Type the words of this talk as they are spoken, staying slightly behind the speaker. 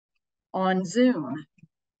on Zoom.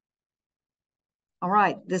 All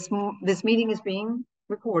right, this meeting is being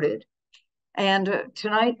recorded, and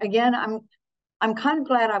tonight again, I'm kind of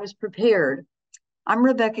glad I was prepared. I'm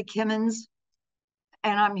Rebecca Kimmons,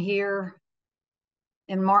 and I'm here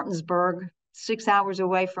in Martinsburg, 6 hours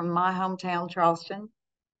away from my hometown, Charleston,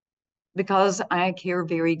 because I care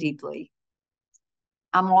very deeply.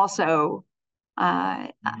 I'm also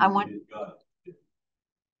I want.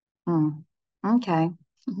 Okay.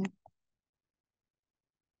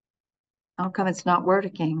 How come it's not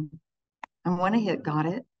working? I want to hit got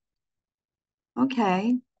it.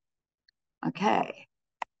 Okay. Okay.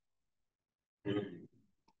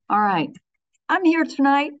 All right. I'm here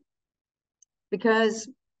tonight because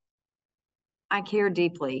I care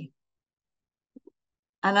deeply.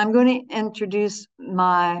 And I'm going to introduce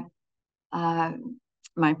my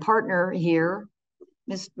my partner here,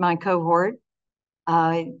 my cohort,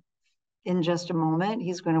 in just a moment.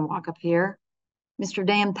 He's going to walk up here. Mr.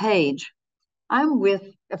 Dan Page. I'm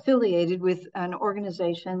affiliated with an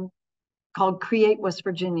organization called Create West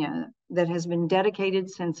Virginia that has been dedicated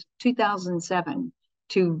since 2007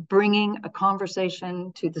 to bringing a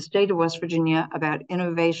conversation to the state of West Virginia about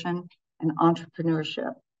innovation and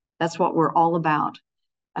entrepreneurship. That's what we're all about.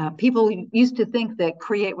 People used to think that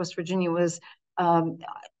Create West Virginia was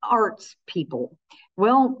arts people.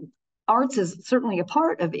 Well, arts is certainly a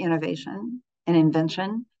part of innovation and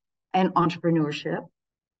invention and entrepreneurship.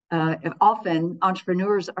 Often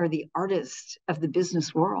entrepreneurs are the artists of the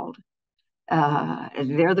business world.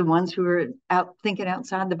 They're the ones who are out thinking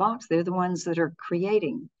outside the box. They're the ones that are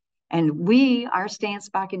creating. And our stance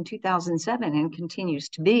back in 2007 and continues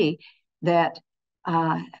to be that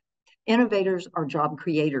innovators are job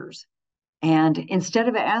creators. And instead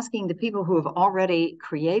of asking the people who have already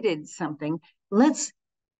created something, let's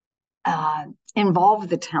involve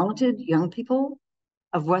the talented young people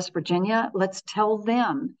of West Virginia. Let's tell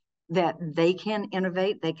them that they can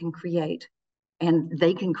innovate, they can create, and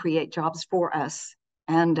they can create jobs for us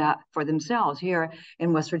and for themselves here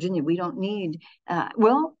in West Virginia. We don't need,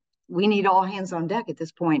 we need all hands on deck at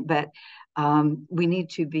this point, but we need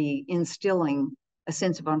to be instilling a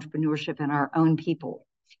sense of entrepreneurship in our own people.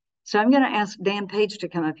 So I'm going to ask Dan Page to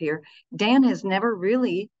come up here. Dan has never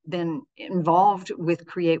really been involved with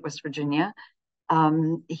Create West Virginia.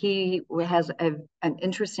 He has an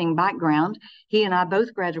interesting background. He and I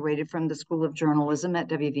both graduated from the School of Journalism at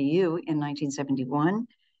WVU in 1971.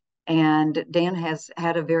 And Dan has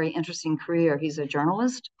had a very interesting career. He's a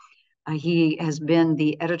journalist. He has been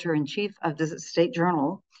the editor-in-chief of the State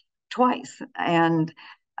Journal twice. And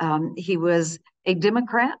he was a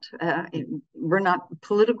Democrat. We're not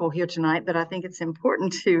political here tonight, but I think it's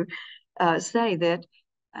important to say that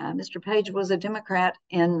Mr. Page was a Democrat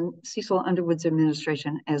in Cecil Underwood's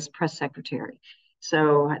administration as press secretary.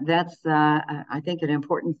 So that's, I think, an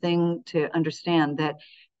important thing to understand, that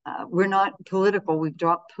we're not political. We've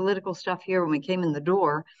dropped political stuff here when we came in the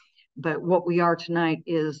door, but what we are tonight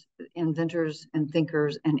is inventors and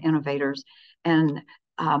thinkers and innovators. And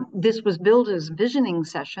this was billed as a visioning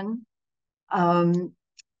session.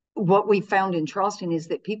 What we found in Charleston is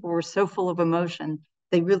that people were so full of emotion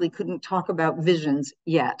they really couldn't talk about visions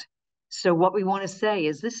yet. So what we want to say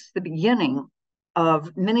is this is the beginning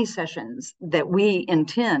of many sessions that we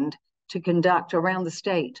intend to conduct around the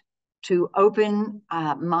state to open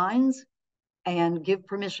minds and give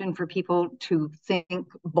permission for people to think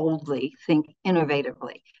boldly, think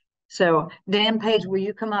innovatively. So Dan Page, will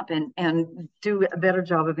you come up and do a better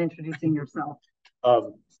job of introducing yourself?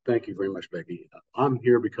 Thank you very much, Becky. I'm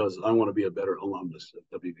here because I want to be a better alumnus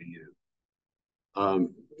at WVU.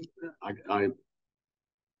 I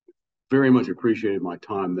very much appreciated my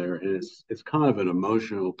time there, and it's kind of an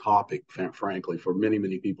emotional topic, frankly, for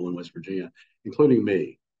many people in West Virginia, including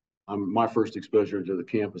me. My first exposure to the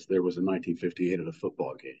campus there was in 1958 at a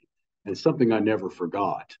football game, and it's something I never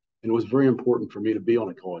forgot. And it was very important for me to be on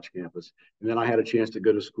a college campus. And then I had a chance to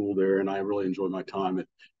go to school there, and I really enjoyed my time at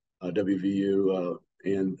WVU,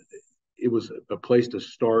 and it was a place to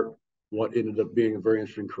start what ended up being a very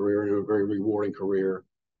interesting career and a very rewarding career.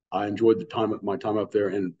 I enjoyed my time up there,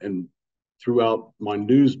 and throughout my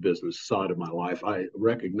news business side of my life, I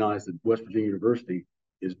recognized that West Virginia University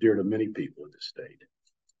is dear to many people in this state.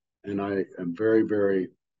 And I am very, very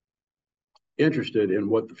interested in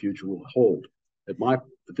what the future will hold. At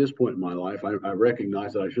this point in my life, I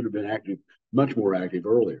recognize that I should have been much more active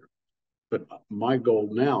earlier. But my goal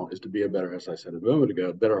now is to be a better, as I said a moment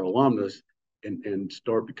ago, better alumnus, and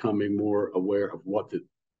start becoming more aware of what the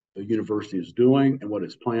university is doing and what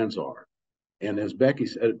its plans are. And as Becky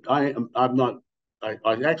said, I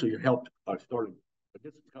actually helped. I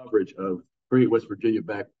did some coverage of Create West Virginia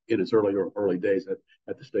back in its early days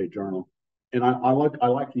at the State Journal. And I like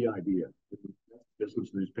the idea. Business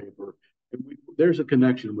newspaper. And there's a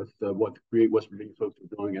connection with what the Create West Virginia folks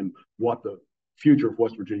are doing and what the future of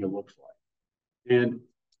West Virginia looks like. And,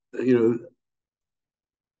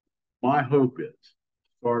 my hope is to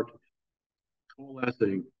start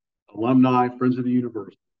coalescing alumni, friends of the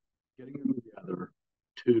university, getting them together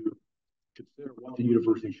to consider what the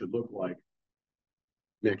university should look like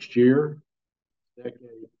next year, decade,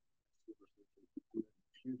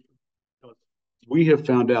 future. Because we have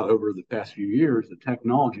found out over the past few years that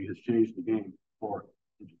technology has changed the game for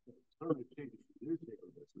certainly changed the newspaper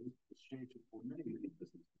business. It's changed it for many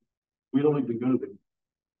businesses. We don't even go to the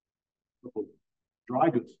local dry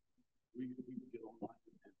goods. We get online.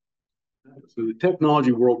 So the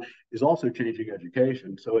technology world is also changing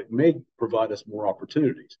education. So it may provide us more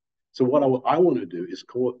opportunities. So what I want to do is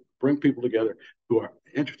bring people together who are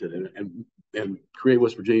interested in it, and Create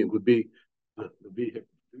West Virginia would be the vehicle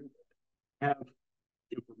to do that. Have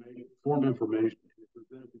information, form information, and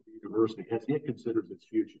present it to the university as it considers its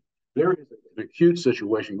future. There is an acute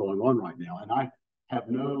situation going on right now, and I have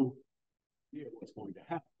no idea what's going to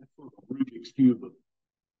happen. That's sort of a Rubik's Cube of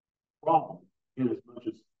problem, in as much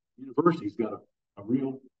as the university's got a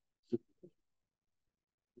real situation.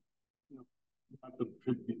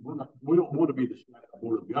 We don't want to be the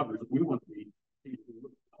Board of Governors. We want to be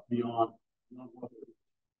beyond what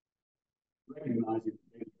recognizing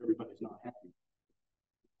that everybody's not happy.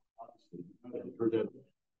 Obviously, I heard that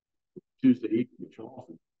Tuesday evening in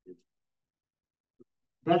Charleston.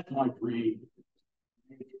 That's my dream.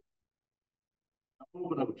 A little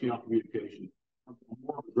bit of a channel communication,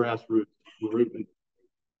 more of a grassroots movement.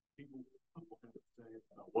 People have to say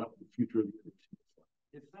about what the future of the university is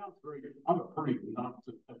like. It sounds very good. I'm a pretty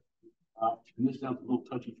and this sounds a little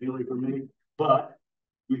touchy-feely for me, but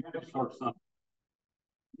we have to start something.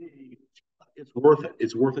 It's worth it.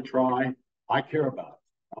 It's worth a try. I care about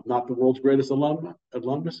it. I'm not the world's greatest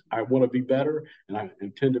alumnus. I want to be better, and I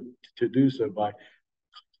intend to do so by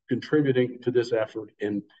contributing to this effort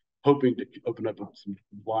and hoping to open up some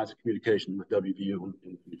lines of communication with WVU in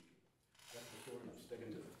the future.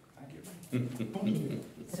 Thank you.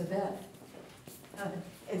 So that,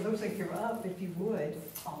 it looks like you're up, if you would.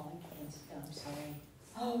 Oh, I can't, I'm sorry.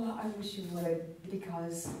 Oh, I wish you would,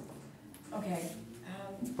 because, okay.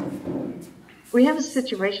 We have a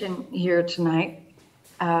situation here tonight,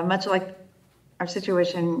 much like our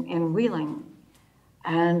situation in Wheeling,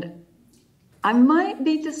 and I might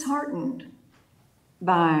be disheartened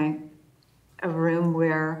by a room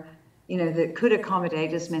where, that could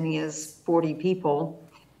accommodate as many as 40 people,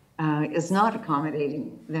 is not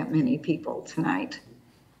accommodating that many people tonight.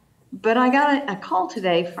 But I got a call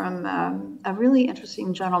today from a really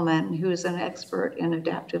interesting gentleman who is an expert in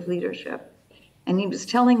adaptive leadership. And he was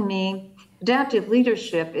telling me adaptive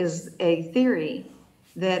leadership is a theory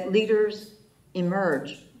that leaders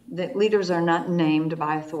emerge, that leaders are not named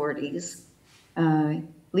by authorities.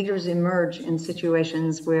 Leaders emerge in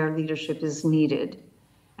situations where leadership is needed.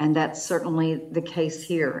 And that's certainly the case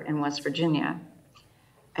here in West Virginia.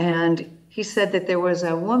 And he said that there was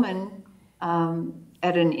a woman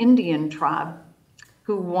at an Indian tribe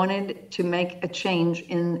who wanted to make a change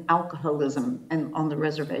in alcoholism and on the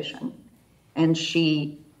reservation. And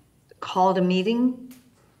she called a meeting,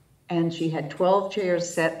 and she had 12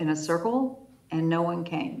 chairs set in a circle, and no one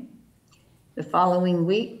came. The following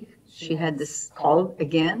week, she had this call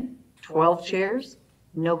again, 12 chairs,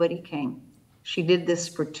 nobody came. She did this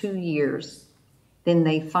for 2 years. Then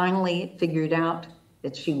they finally figured out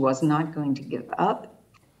that she was not going to give up.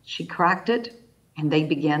 She cracked it, and they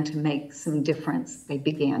began to make some difference.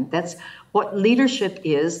 That's what leadership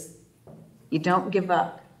is. You don't give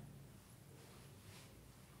up.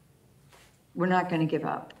 We're not going to give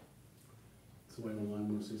up. Somebody online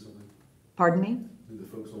want to say something? Pardon me? Do the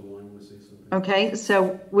folks online want to say something? Okay,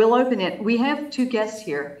 so we'll open it. We have 2 guests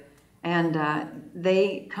here, and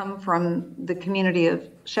they come from the community of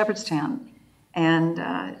Shepherdstown. And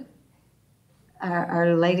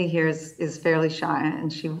our lady here is fairly shy,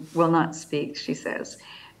 and she will not speak, she says.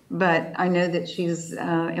 But I know that she's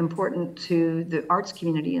important to the arts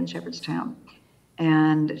community in Shepherdstown.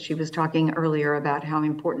 And she was talking earlier about how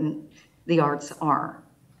important the arts are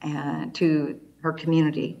to her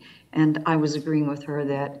community. And I was agreeing with her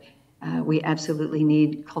that we absolutely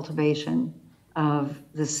need cultivation of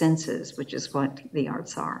the senses, which is what the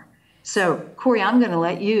arts are. So, Corey, I'm going to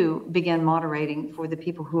let you begin moderating for the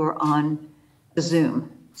people who are on the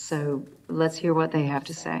Zoom. So let's hear what they have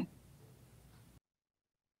to say.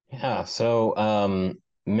 Yeah, so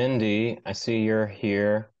Mindy, I see you're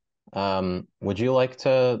here. Would you like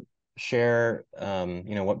to share,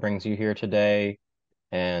 what brings you here today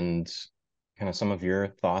and kind of some of your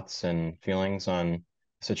thoughts and feelings on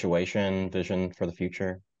the situation, vision for the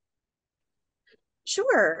future?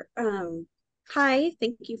 Sure. Hi,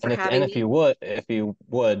 thank you for And having if me. you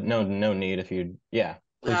would, no need if you, yeah,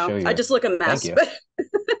 please show I your, just look a thank mess, you.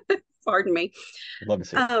 but pardon me. I'd love to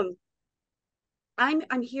see. Um,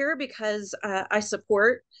 I'm here because I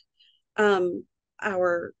support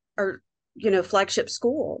our flagship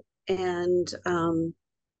school, and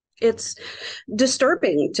it's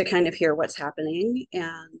disturbing to kind of hear what's happening,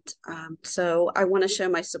 and so I want to show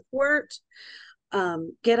my support,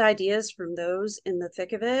 get ideas from those in the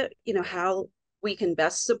thick of it, how we can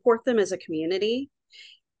best support them as a community,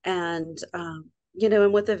 and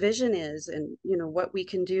and what the vision is, and what we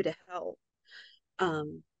can do to help.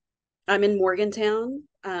 I'm in Morgantown,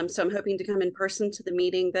 so I'm hoping to come in person to the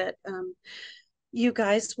meeting that you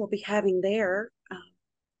guys will be having there,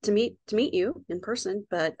 to meet you in person.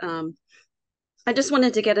 But I just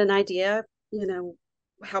wanted to get an idea,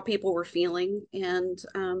 how people were feeling, and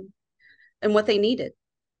what they needed.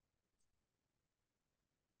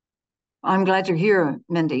 I'm glad you're here,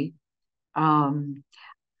 Mindy.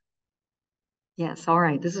 Yes, all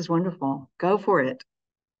right. This is wonderful. Go for it.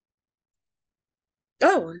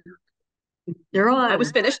 Oh, You're on. I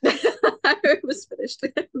was finished. I was finished.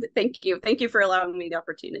 Thank you. Thank you for allowing me the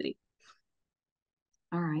opportunity.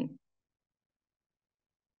 All right.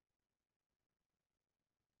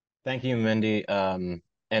 Thank you, Mindy. And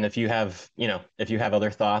if you have,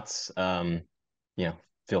 other thoughts, feel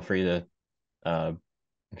free to, you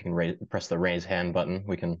can press the raise hand button.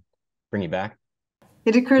 We can bring you back.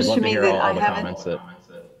 It occurs to me that I haven't.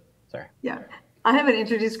 Sorry. Yeah, I haven't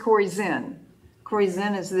introduced Corey Zinn. Corey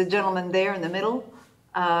Zinn is the gentleman there in the middle.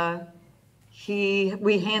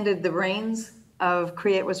 We handed the reins of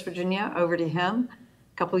Create West Virginia over to him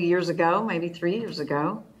a couple of years ago, maybe 3 years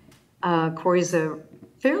ago. Corey's a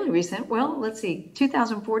fairly recent,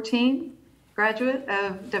 2014 graduate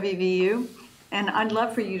of WVU. And I'd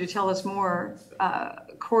love for you to tell us more,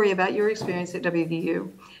 Corey, about your experience at WVU.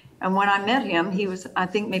 And when I met him, he was, I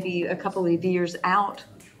think, maybe a couple of years out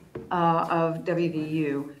of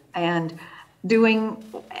WVU and doing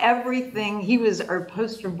everything. He was our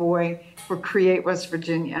poster boy for Create West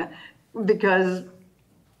Virginia because,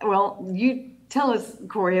 you tell us,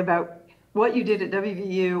 Corey, about what you did at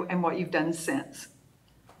WVU and what you've done since.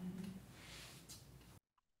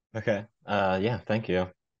 Okay. Yeah, thank you.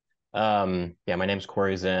 My name's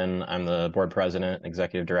Corey Zinn. I'm the board president,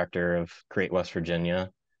 executive director of Create West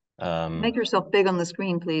Virginia. Make yourself big on the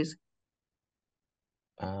screen, please.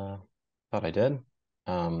 Thought I did.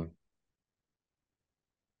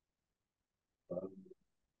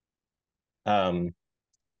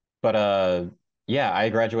 I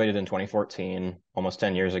graduated in 2014, almost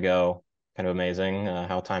 10 years ago. Kind of amazing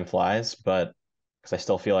how time flies, but because I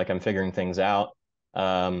still feel like I'm figuring things out.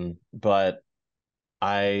 But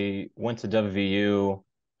I went to WVU.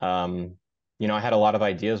 I had a lot of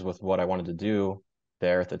ideas with what I wanted to do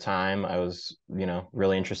there at the time. I was,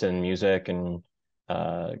 really interested in music and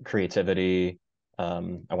creativity. I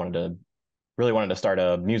really wanted to start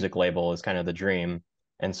a music label is kind of the dream.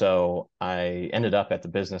 And so I ended up at the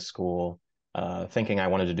business school thinking I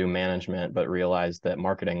wanted to do management, but realized that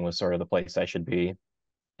marketing was sort of the place I should be.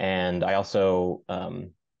 And I also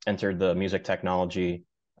entered the music technology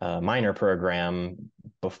minor program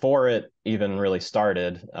before it even really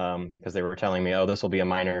started, because they were telling me, oh, this will be a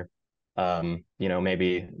minor,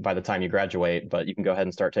 maybe by the time you graduate, but you can go ahead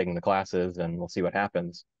and start taking the classes and we'll see what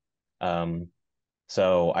happens.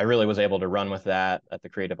 So I really was able to run with that at the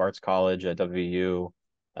Creative Arts College at WVU.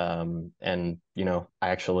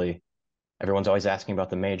 Everyone's always asking about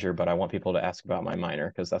the major, but I want people to ask about my minor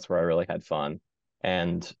because that's where I really had fun.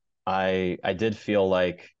 And I did feel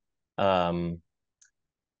like, I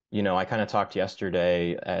kind of talked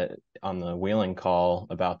yesterday on the Wheeling call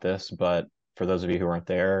about this, but for those of you who aren't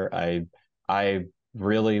there, I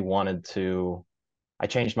really wanted to, I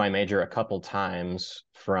changed my major a couple times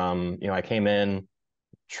from, I came in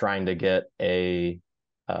trying to get a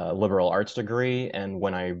liberal arts degree. And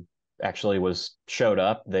when I actually showed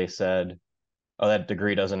up, they said, oh, that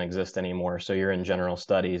degree doesn't exist anymore. So you're in general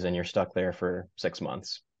studies and you're stuck there for 6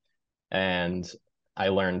 months. And I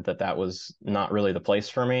learned that that was not really the place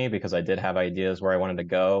for me because I did have ideas where I wanted to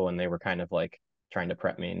go and they were kind of like trying to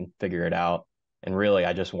prep me and figure it out. And really,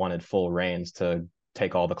 I just wanted full reins to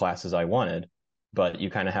take all the classes I wanted. But you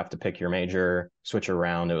kind of have to pick your major, switch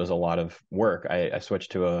around. It was a lot of work. I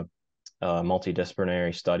switched to a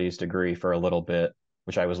multidisciplinary studies degree for a little bit,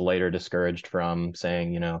 which I was later discouraged from,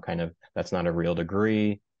 saying, kind of that's not a real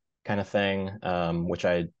degree kind of thing, which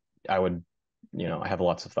I I would, you know, I have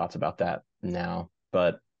lots of thoughts about that now,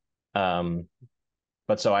 but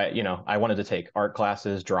so I, you know, I wanted to take art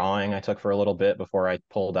classes, drawing I took for a little bit before I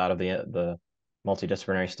pulled out of the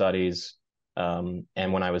multidisciplinary studies. And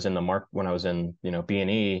when I was in when I was in, you know,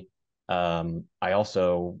 B&E, I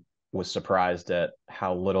also was surprised at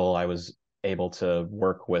how little I was able to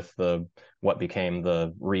work with what became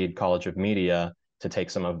the Reed College of Media to take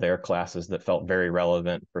some of their classes that felt very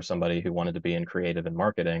relevant for somebody who wanted to be in creative and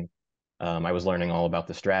marketing. I was learning all about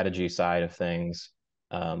the strategy side of things,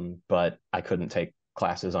 but I couldn't take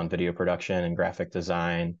classes on video production and graphic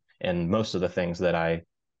design and most of the things that I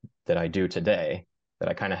do today that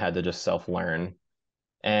I kind of had to just self-learn.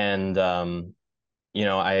 And you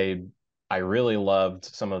know, I really loved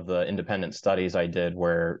some of the independent studies I did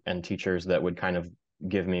and teachers that would kind of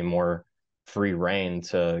give me more free reign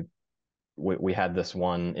to. We had this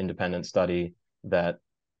one independent study that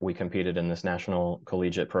we competed in this national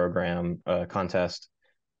collegiate program contest,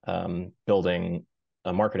 building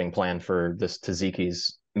a marketing plan for this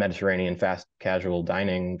Tzatziki's Mediterranean fast casual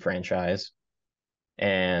dining franchise.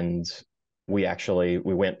 And we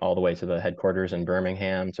went all the way to the headquarters in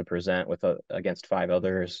Birmingham to present against 5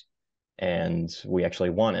 others. And we actually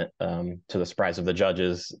won it, to the surprise of the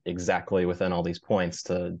judges, exactly within all these points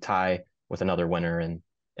to tie with another winner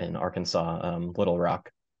in Arkansas, Little Rock.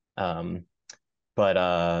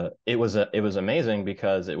 But it was amazing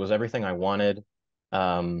because it was everything I wanted,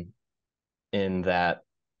 in that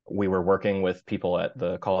we were working with people at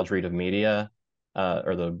the College Reed of Media,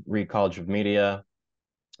 or the Reed College of Media,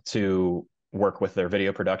 to work with their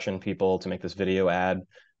video production people to make this video ad.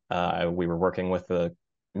 We were working with the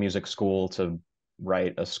music school to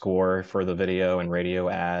write a score for the video and radio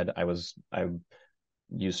ad. I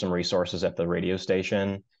used some resources at the radio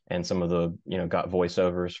station and some of the, you know, got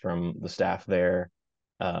voiceovers from the staff there.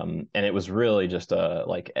 And it was really just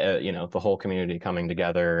you know, the whole community coming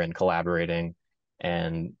together and collaborating.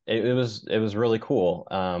 And it was really cool.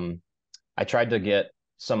 I tried to get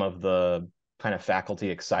some of the kind of faculty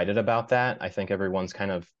excited about that. I think everyone's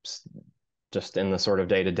kind of just in the sort of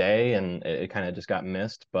day to day, and it kind of just got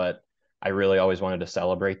missed. But I really always wanted to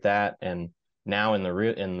celebrate that. And now in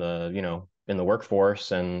the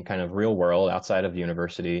workforce and kind of real world outside of the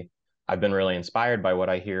university, I've been really inspired by what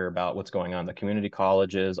I hear about what's going on in the community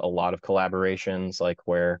colleges. A lot of collaborations, like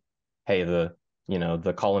where, hey, the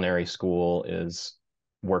culinary school is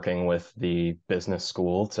working with the business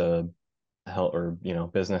school to help, or, you know,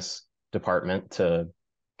 business department to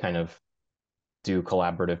kind of do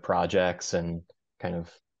collaborative projects and kind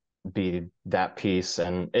of be that piece.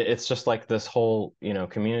 And it's just like this whole, you know,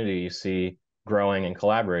 community you see growing and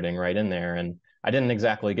collaborating right in there. And I didn't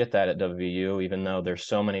exactly get that at WVU, even though there's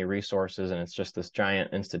so many resources and it's just this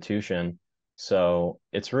giant institution. So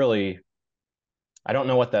it's really, I don't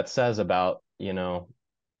know what that says about, you know,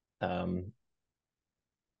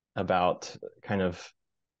 about kind of,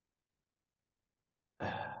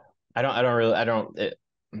 I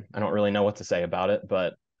don't really know what to say about it,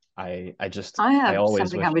 but I have always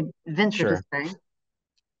something I would venture to say.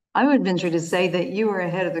 I would venture to say that you were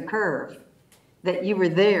ahead of the curve, that you were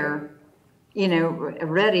there, you know,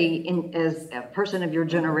 ready as a person of your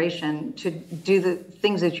generation to do the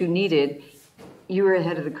things that you needed. You were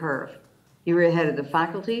ahead of the curve. You were ahead of the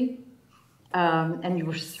faculty, and you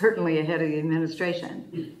were certainly ahead of the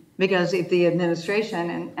administration. Because if the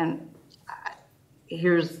administration, and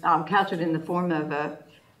here's, I'll couch it in the form of a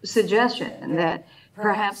suggestion that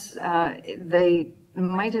perhaps they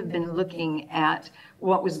might have been looking at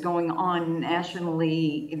what was going on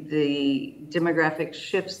nationally, the demographic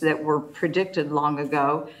shifts that were predicted long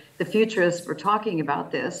ago. The futurists were talking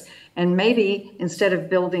about this, and maybe instead of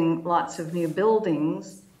building lots of new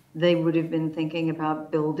buildings, they would have been thinking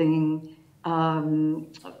about building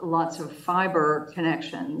lots of fiber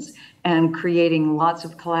connections and creating lots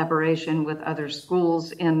of collaboration with other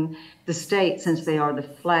schools in the state, since they are the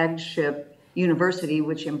flagship university,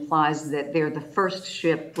 which implies that they're the first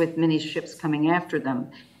ship with many ships coming after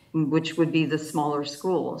them, which would be the smaller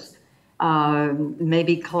schools.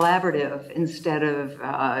 Maybe collaborative instead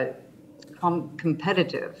of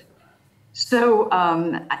competitive. So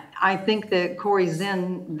I think that Corey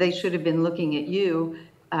Zinn, they should have been looking at you,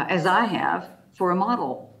 as I have, for a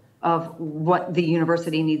model of what the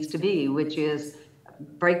university needs to be, which is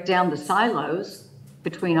break down the silos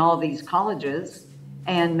between all these colleges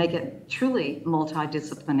and make it truly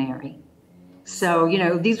multidisciplinary. So, you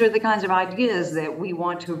know, these are the kinds of ideas that we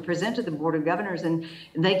want to present to the Board of Governors, and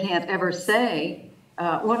they can't ever say,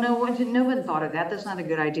 well, no one thought of that. That's not a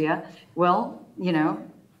good idea. Well, you know,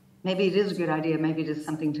 maybe it is a good idea. Maybe it is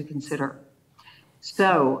something to consider.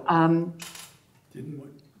 So,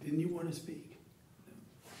 Didn't you want to speak?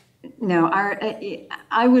 No,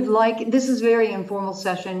 I would like, this is a very informal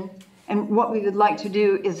session, and what we would like to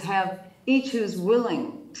do is have each who's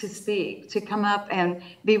willing to speak, to come up and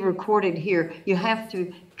be recorded here. You have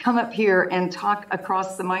to come up here and talk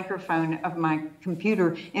across the microphone of my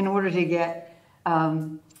computer in order to get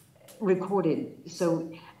recorded.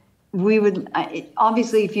 So we would,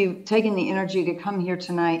 obviously, if you've taken the energy to come here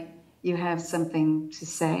tonight, you have something to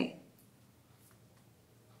say.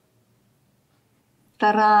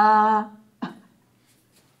 Ta-da!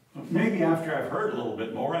 Maybe after I've heard a little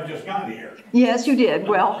bit more, I just got here. Yes, you did.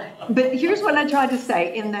 Well, but here's what I tried to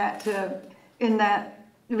say in that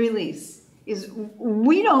release is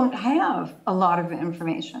we don't have a lot of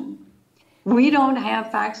information. We don't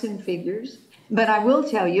have facts and figures, but I will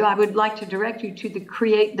tell you, I would like to direct you to the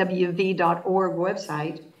createwv.org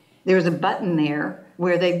website. There's a button there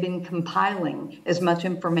where they've been compiling as much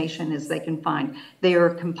information as they can find. They are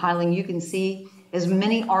compiling, you can see as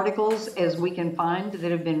many articles as we can find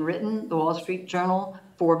that have been written, the Wall Street Journal,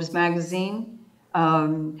 Forbes magazine,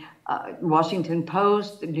 Washington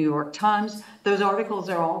Post, the New York Times. Those articles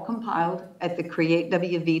are all compiled at the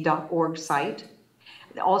createwv.org site.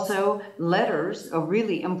 Also letters, a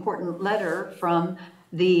really important letter from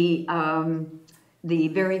the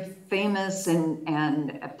very famous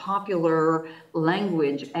and popular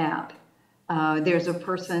language app. There's a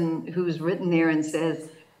person who's written there and says,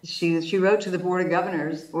 she wrote to the Board of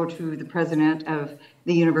Governors or to the president of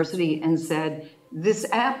the university and said, this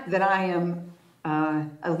app that I am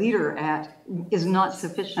a leader at is not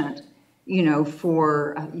sufficient, you know,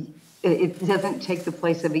 for, it doesn't take the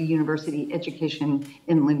place of a university education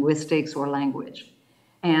in linguistics or language.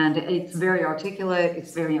 And it's very articulate,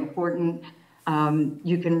 it's very important.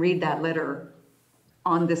 You can read that letter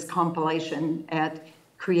on this compilation at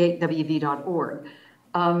createwv.org.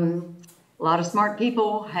 A lot of smart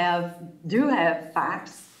people do have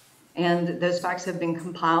facts, and those facts have been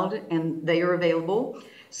compiled and they are available.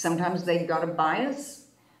 Sometimes they've got a bias.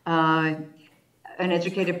 An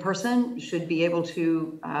educated person should be able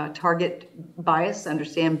to target bias,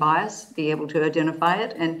 understand bias, be able to identify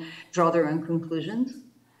it and draw their own conclusions.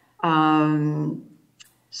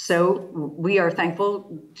 So we are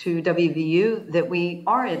thankful to WVU that we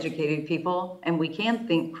are educated people and we can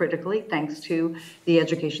think critically thanks to the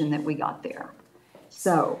education that we got there.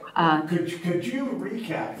 So could you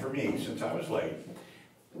recap for me, since I was late,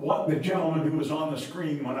 what the gentleman who was on the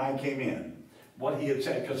screen when I came in, what he had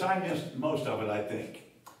said, because I missed most of it, I think.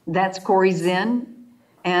 That's Corey Zinn,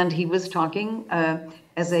 and he was talking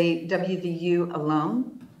as a WVU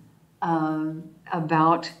alum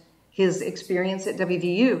about his experience at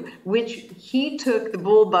WVU, which he took the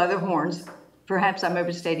bull by the horns. Perhaps I'm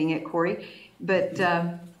overstating it, Corey, but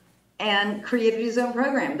and created his own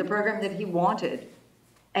program, the program that he wanted.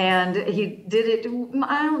 And he did it,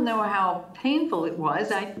 I don't know how painful it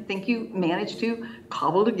was. I think you managed to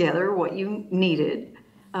cobble together what you needed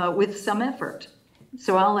with some effort.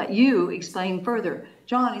 So I'll let you explain further.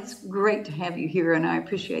 John, it's great to have you here, and I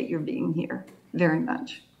appreciate your being here very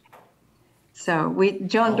much. So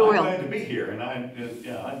John Doyle. I'm glad to be here, and I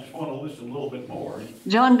just want to listen a little bit more.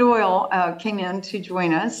 John Doyle came in to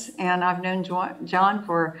join us, and I've known John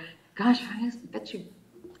for, gosh, I bet you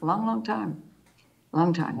a long, long time.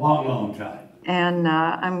 Long time. Long, long time. And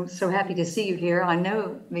I'm so happy to see you here. I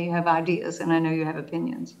know you have ideas, and I know you have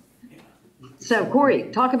opinions. Yeah. So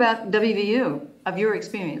Corey, talk about WVU, of your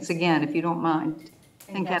experience, again, if you don't mind,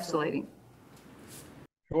 encapsulating.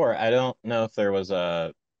 Sure. I don't know if there was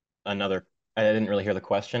another, I didn't really hear the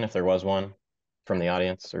question, if there was one from the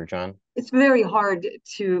audience or John. It's very hard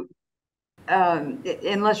to,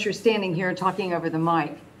 unless you're standing here and talking over the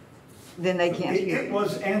mic, then they can't hear. It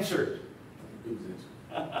was answered.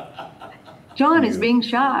 John is being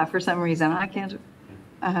shy for some reason. I can't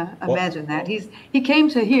imagine that. He came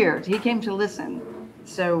to hear, he came to listen.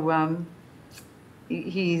 So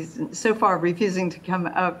he's so far refusing to come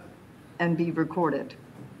up and be recorded.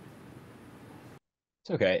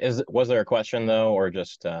 It's okay. Was there a question though, or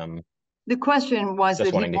just the question was that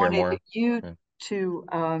he wanted you to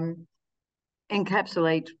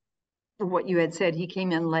encapsulate what you had said. He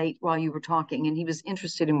came in late while you were talking, and he was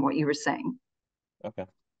interested in what you were saying. Okay.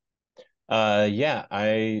 Yeah,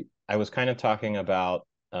 I was kind of talking about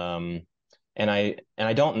and I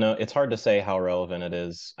don't know, it's hard to say how relevant it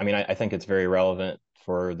is. I mean, I think it's very relevant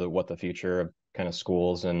for what the future of kind of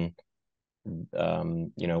schools and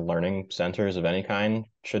you know, learning centers of any kind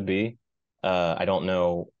should be. I don't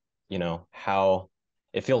know, you know, how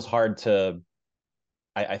it feels hard to,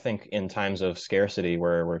 I think in times of scarcity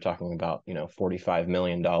where we're talking about, you know, $45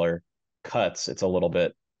 million cuts, it's a little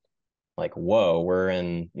bit like, whoa, we're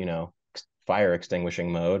in, fire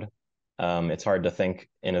extinguishing mode. It's hard to think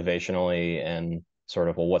innovationally and sort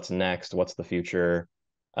of, well, what's next? What's the future?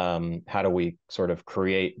 How do we sort of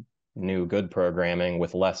create new good programming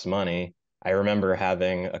with less money? I remember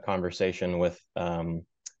having a conversation with,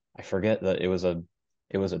 I forget that it was a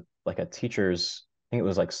like a teacher's, I think it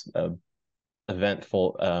was like a event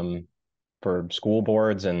full for school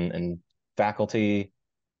boards and faculty,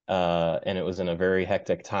 and it was in a very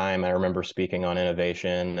hectic time. I remember speaking on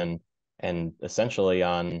innovation and essentially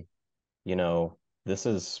on, you know, this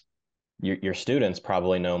is your students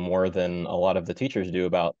probably know more than a lot of the teachers do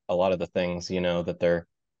about a lot of the things, that they're,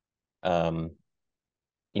 um,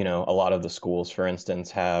 a lot of the schools, for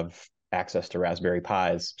instance, have access to Raspberry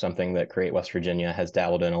Pis, something that Create West Virginia has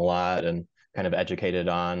dabbled in a lot and kind of educated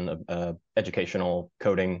on a educational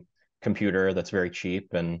coding computer that's very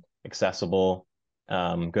cheap and accessible,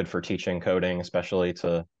 good for teaching coding, especially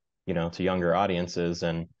to, to younger audiences.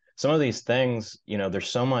 And some of these things, there's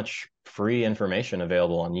so much free information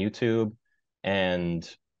available on YouTube. And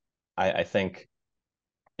I think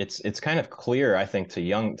it's kind of clear, I think, to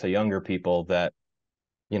younger people that,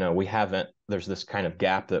 there's this kind of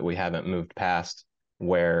gap that we haven't moved past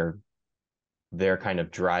where they're kind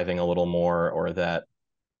of driving a little more, or that,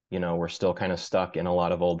 we're still kind of stuck in a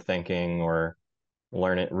lot of old thinking, or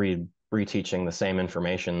reteaching the same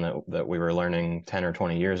information that we were learning 10 or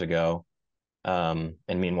 20 years ago. And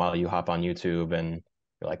meanwhile, you hop on YouTube and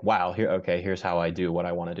you're like, wow, here's how I do what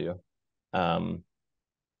I want to do.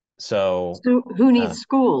 So who needs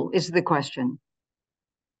school is the question.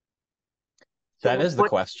 That is the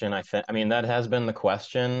question. I mean, that has been the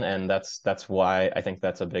question, and that's why I think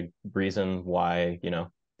that's a big reason why,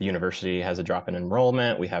 the university has a drop in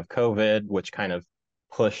enrollment. We have COVID, which kind of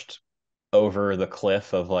pushed over the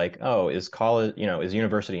cliff of like, oh, is college, is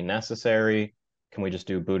university necessary? Can we just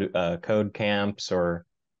do code camps, or,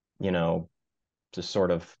 just sort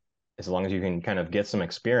of, as long as you can kind of get some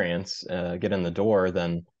experience, get in the door,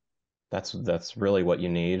 then that's really what you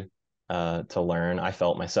need to learn. I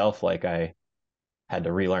felt myself like I had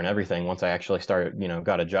to relearn everything once I actually started,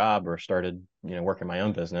 got a job or started, working my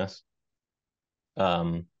own business.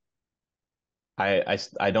 I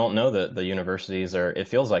don't know that the universities it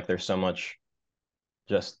feels like there's so much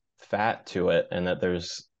just fat to it, and that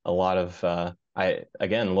there's a lot of, I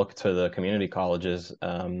again look to the community colleges,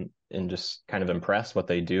 and just kind of impressed what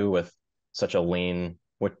they do with such a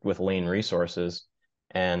with lean resources.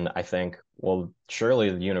 And I think, well, surely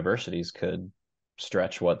the universities could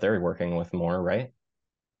stretch what they're working with more, right?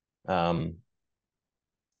 And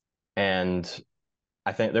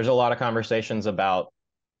I think there's a lot of conversations about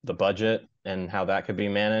the budget and how that could be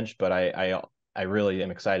managed, but I really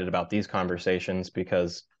am excited about these conversations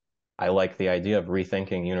because I like the idea of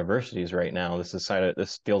rethinking universities right now.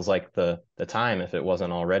 This feels like the time, if it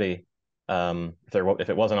wasn't already, if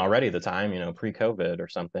it wasn't already the time, pre-COVID or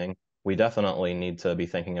something. We definitely need to be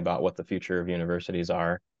thinking about what the future of universities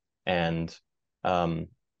are, and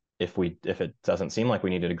if it doesn't seem like we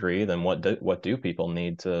need to agree, then what do people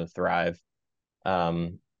need to thrive,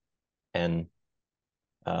 and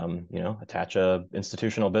attach a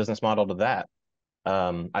institutional business model to that.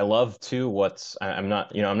 I love too I'm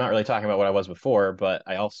not really talking about what I was before, but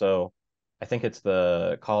I think it's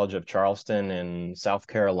the College of Charleston in South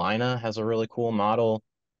Carolina has a really cool model,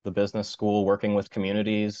 the business school working with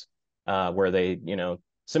communities, where they,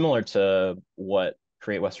 similar to what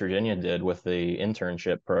Create West Virginia did with the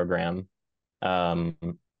internship program,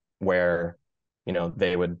 where,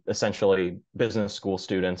 they would essentially, business school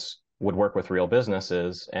students would work with real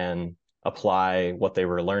businesses and apply what they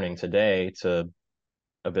were learning today to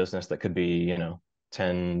a business that could be,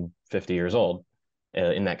 10, 50 years old,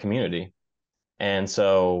 in that community. And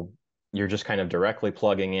so you're just kind of directly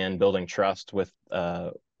plugging in, building trust with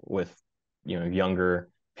younger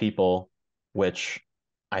people, which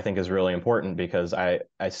I think is really important, because I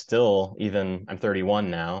still, even I'm 31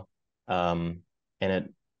 now, and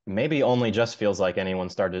it maybe only just feels like anyone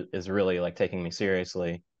is really like taking me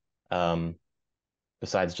seriously,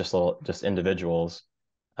 besides just individuals.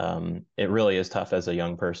 It really is tough as a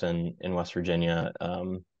young person in West Virginia,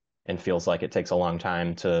 and feels like it takes a long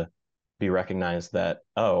time to be recognized that,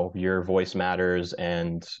 oh, your voice matters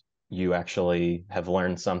and you actually have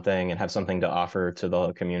learned something and have something to offer to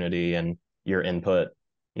the community, and your input,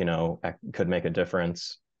 could make a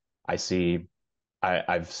difference. I've seen,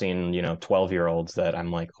 12-year-olds that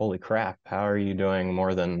I'm like, holy crap, how are you doing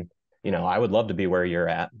more than, I would love to be where you're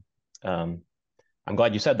at. I'm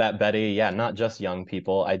glad you said that, Betty. Yeah, not just young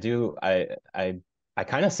people. I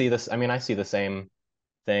kind of see this. I mean, I see the same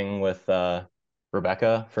thing with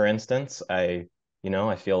Rebecca, for instance. I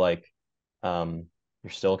feel like you're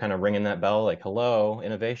still kind of ringing that bell like, hello,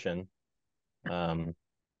 innovation.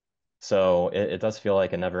 So it does feel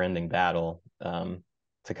like a never-ending battle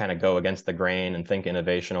to kind of go against the grain and think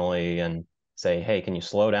innovationally and say, hey, can you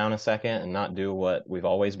slow down a second and not do what we've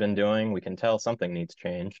always been doing? We can tell something needs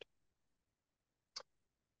changed.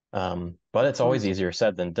 But it's always easier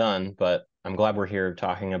said than done, but I'm glad we're here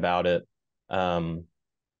talking about it. And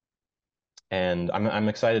I'm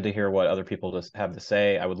excited to hear what other people just have to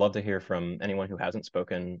say. I would love to hear from anyone who hasn't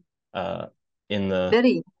spoken in the...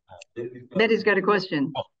 Betty. Betty's got a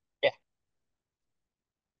question. Oh, yeah.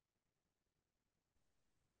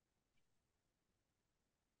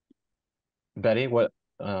 Betty,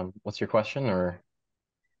 what's your question? Or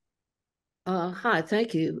hi,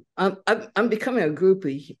 thank you. I'm becoming a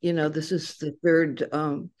groupie. You know, this is the third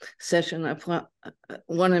session. I plan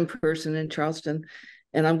one in person in Charleston,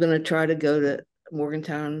 and I'm going to try to go to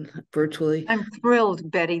Morgantown virtually. I'm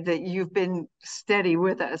thrilled, Betty, that you've been steady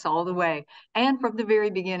with us all the way and from the very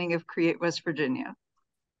beginning of Create West Virginia.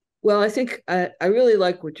 Well, I think I really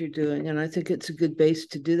like what you're doing, and I think it's a good base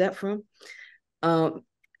to do that from.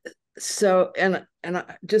 So, and I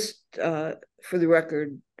just for the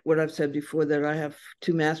record, what I've said before, that I have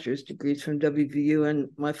 2 master's degrees from WVU, and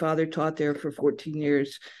my father taught there for 14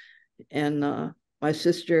 years, and my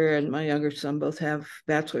sister and my younger son both have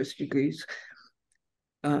bachelor's degrees.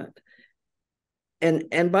 And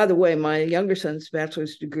by the way, my younger son's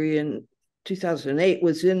bachelor's degree in 2008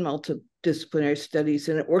 was in multidisciplinary studies,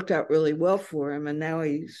 and it worked out really well for him, and now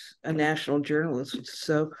he's a national journalist.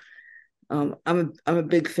 So I'm a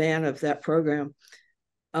big fan of that program.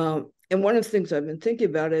 And one of the things I've been thinking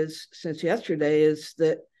about since yesterday is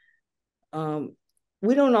that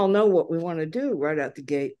we don't all know what we want to do right out the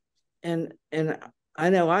gate. And I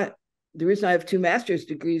know the reason I have 2 master's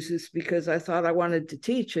degrees is because I thought I wanted to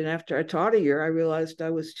teach. And after I taught a year, I realized I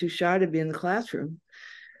was too shy to be in the classroom,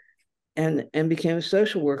 and became a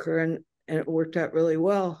social worker, and it worked out really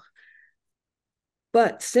well.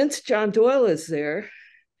 But since John Doyle is there,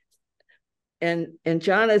 and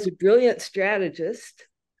John is a brilliant strategist,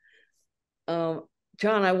 John,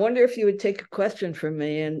 I wonder if you would take a question from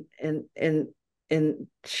me and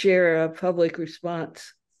share a public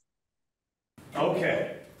response.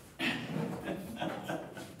 Okay.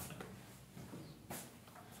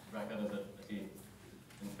 Rebecca, is he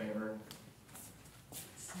in favor?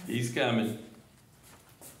 He's coming.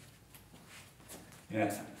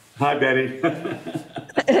 Yeah. Hi, Betty.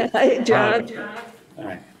 Hi, John. All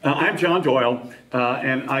right. I'm John Doyle,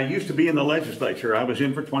 and I used to be in the legislature. I was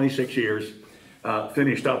in for 26 years,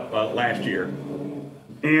 finished up last year.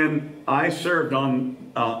 And I served on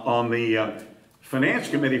the Finance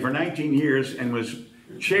Committee for 19 years and was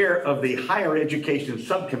chair of the Higher Education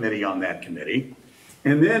Subcommittee on that committee.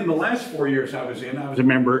 And then the last 4 years I was a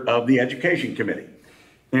member of the Education Committee.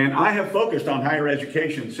 And I have focused on higher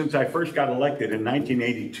education since I first got elected in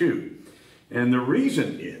 1982. And the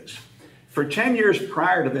reason is, for 10 years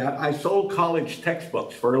prior to that, I sold college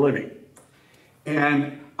textbooks for a living.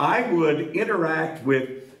 And I would interact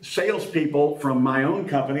with salespeople from my own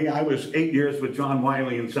company. I was 8 years with John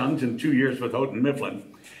Wiley & Sons and 2 years with Houghton Mifflin.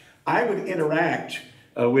 I would interact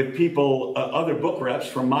with people, other book reps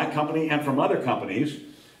from my company and from other companies,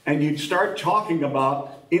 and you'd start talking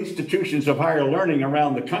about institutions of higher learning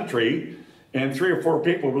around the country, and 3 or 4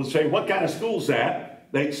 people would say, what kind of school's that?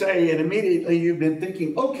 They'd say, and immediately you've been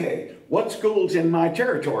thinking, okay, what school's in my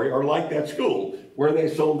territory or like that school where they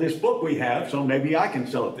sold this book we have, so maybe I can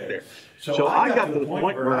sell it there. So I got to the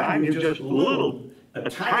point where I knew just a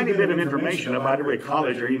tiny bit of information about every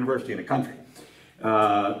college or university in the country.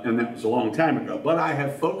 And that was a long time ago, but I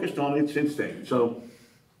have focused on it since then. So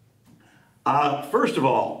first of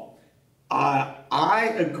all,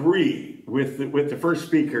 I agree with the first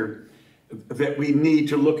speaker that we need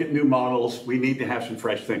to look at new models. We need to have some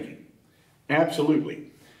fresh thinking.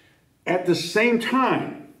 Absolutely. At the same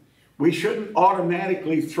time, we shouldn't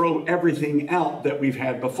automatically throw everything out that we've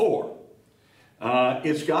had before.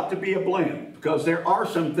 It's got to be a blend, because there are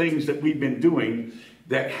some things that we've been doing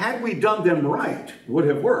that, had we done them right, would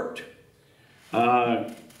have worked.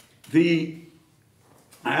 I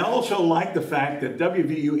also like the fact that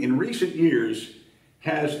WVU in recent years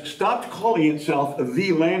has stopped calling itself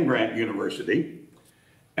the land-grant university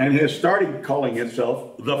and has started calling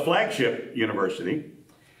itself the flagship university.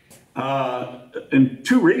 And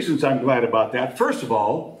 2 reasons I'm glad about that. First of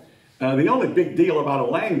all, the only big deal about a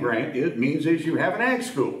land grant means you have an ag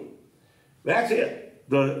school. That's it.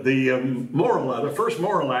 The first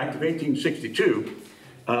Morrill Act of 1862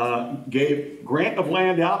 gave grant of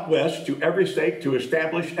land out west to every state to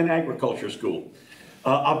establish an agriculture school.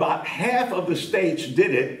 About half of the states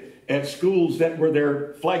did it, at schools that were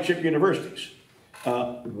their flagship universities.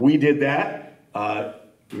 We did that,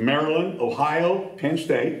 Maryland, Ohio, Penn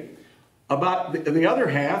State. About the other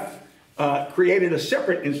half created a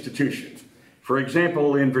separate institution. For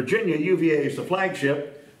example, in Virginia, UVA is the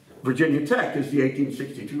flagship. Virginia Tech is the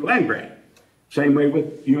 1862 land grant. Same way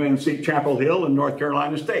with UNC Chapel Hill and North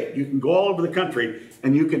Carolina State. You can go all over the country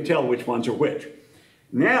and you can tell which ones are which.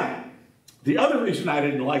 Now, the other reason I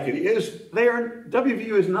didn't like it is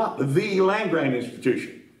WVU is not the land grant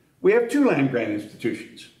institution. We have 2 land grant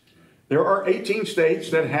institutions. There are 18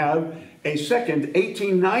 states that have a second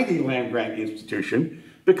 1890 land grant institution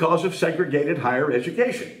because of segregated higher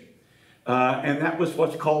education. And that was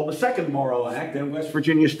what's called the Second Morrill Act, and West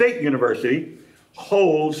Virginia State University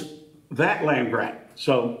holds that land grant.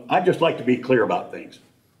 So I'd just like to be clear about things.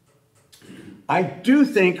 I do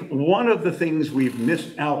think one of the things we've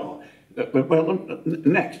missed out on,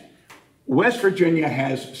 next, West Virginia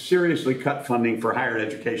has seriously cut funding for higher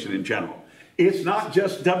education in general. It's not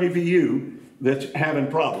just WVU that's having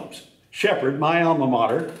problems. Shepherd, my alma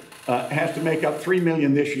mater, has to make up $3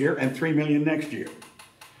 million this year and $3 million next year.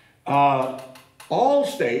 All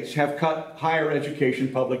states have cut higher education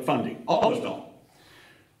public funding, almost all.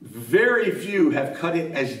 Very few have cut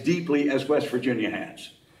it as deeply as West Virginia has.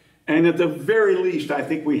 And at the very least, I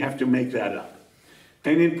think we have to make that up.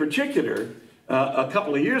 And in particular, a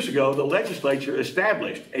couple of years ago, the legislature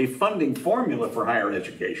established a funding formula for higher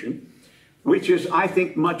education, which is, I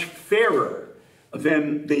think, much fairer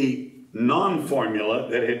than the non-formula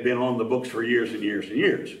that had been on the books for years and years and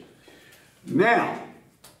years. Now,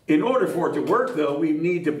 in order for it to work, though, we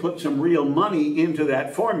need to put some real money into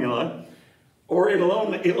that formula, or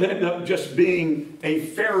it'll end up just being a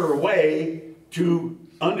fairer way to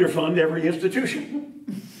underfund every institution.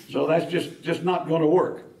 So that's just not going to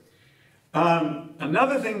work.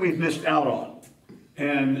 Another thing we've missed out on,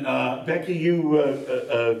 and Becky,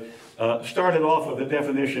 you started off with the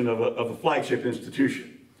definition of a flagship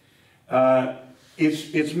institution.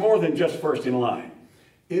 It's more than just first in line.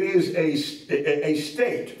 It is a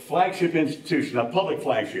state flagship institution, a public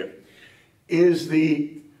flagship, is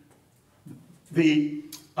the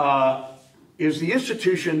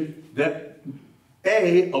institution that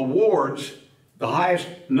awards the highest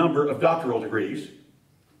number of doctoral degrees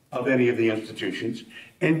of any of the institutions,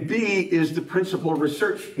 and B is the principal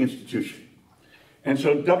research institution. And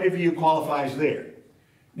so WVU qualifies there.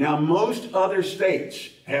 Now, most other states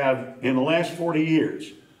have, in the last 40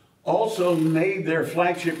 years, also made their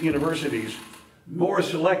flagship universities more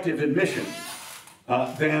selective admission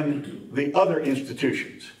than the other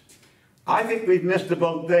institutions. I think we've missed the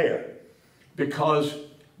boat there, because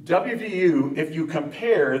WVU, if you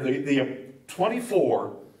compare the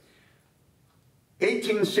 24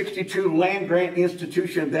 1862 land grant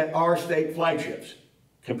institutions that are state flagships,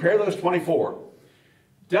 compare those 24,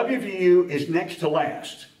 WVU is next to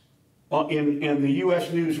last in the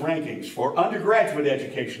U.S. News rankings for undergraduate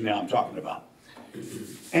education now I'm talking about.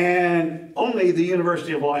 And only the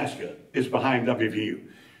University of Alaska is behind WVU.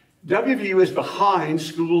 WVU is behind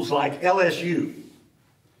schools like LSU,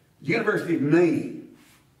 University of Maine,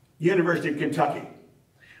 University of Kentucky.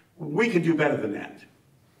 We can do better than that.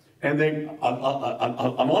 And I'm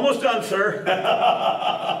almost done, sir.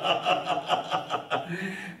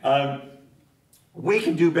 We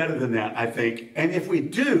can do better than that, I think. And if we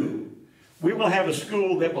do, we will have a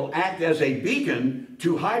school that will act as a beacon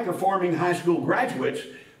to high-performing high school graduates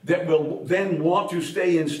that will then want to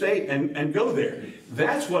stay in state and go there.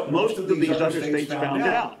 That's what most of these other states found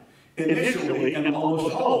out. Initially, and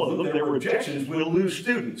almost all of them, there were objections, we'll lose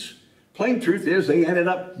students. Plain truth is they ended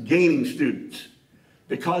up gaining students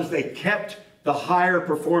because they kept the higher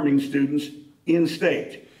performing students in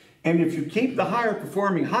state. And if you keep the higher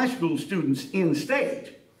performing high school students in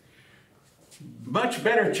state, much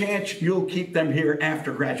better chance you'll keep them here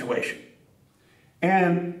after graduation.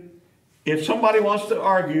 And if somebody wants to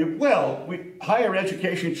argue, well, higher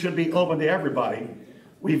education should be open to everybody,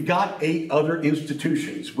 we've got 8 other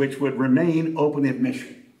institutions which would remain open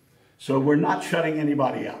admission. So we're not shutting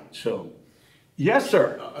anybody out. So, yes,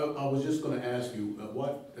 sir. I was just going to ask you,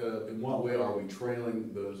 in what way are we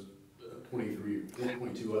trailing those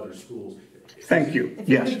 22 other schools? Thank you. If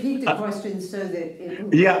you yes. repeat the question so that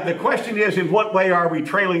it... Yeah, the question is, in what way are we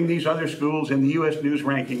trailing these other schools in the U.S. News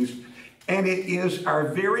rankings? And it is our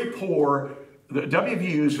very poor, the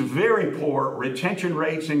WVU's very poor retention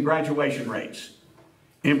rates and graduation rates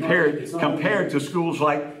compared to schools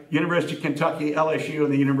like University of Kentucky, LSU,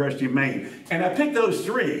 and the University of Maine. And I picked those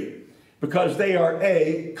 3 because they are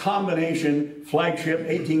a combination flagship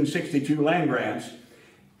 1862 land grants,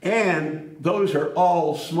 and those are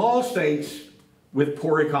all small states with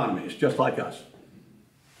poor economies, just like us.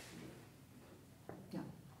 Yeah.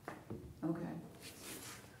 Okay.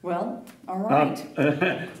 Well, all right.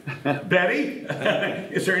 Betty,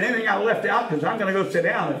 is there anything I left out? Because I'm going to go sit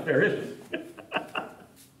down if there isn't.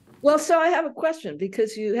 Well, so I have a question,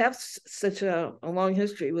 because you have such a long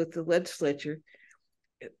history with the legislature,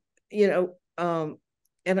 you know,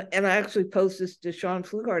 and I actually posed this to Sean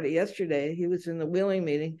Fluharty yesterday. He was in the Wheeling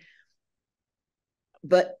meeting.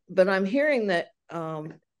 But I'm hearing that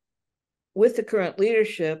with the current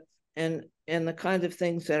leadership and the kinds of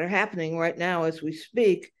things that are happening right now as we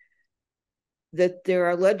speak, that there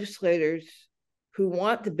are legislators who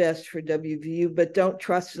want the best for WVU, but don't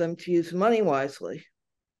trust them to use money wisely.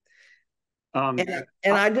 And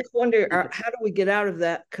I just wonder, how do we get out of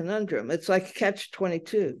that conundrum? It's like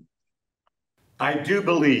catch-22. I do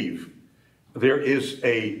believe there is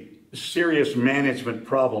a serious management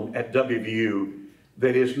problem at WVU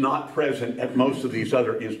that is not present at most of these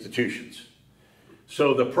other institutions.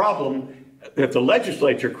 So the problem that the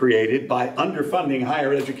legislature created by underfunding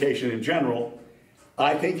higher education in general,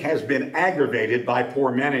 I think has been aggravated by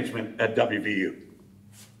poor management at WVU.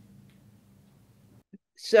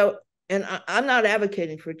 So, and I'm not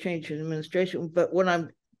advocating for a change in administration, but what I'm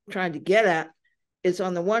trying to get at is,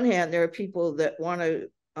 on the one hand, there are people that want to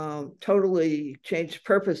totally change the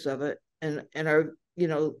purpose of it and are, you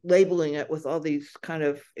know, labeling it with all these kind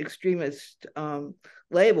of extremist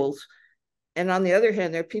labels. And on the other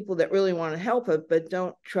hand, there are people that really want to help it, but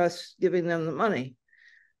don't trust giving them the money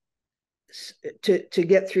to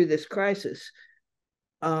get through this crisis.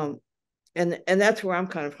 And that's where I'm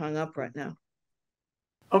kind of hung up right now.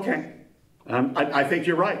 Okay. I think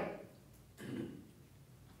you're right.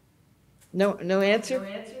 No answer?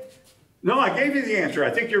 No, I gave you the answer.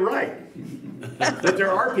 I think you're right. That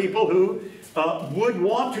there are people who would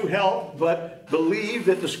want to help, but believe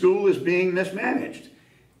that the school is being mismanaged.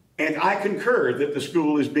 And I concur that the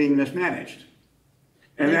school is being mismanaged.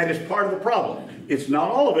 And that is part of the problem. It's not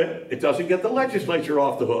all of it. It doesn't get the legislature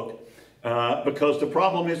off the hook because the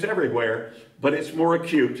problem is everywhere, but it's more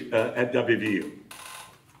acute at WVU.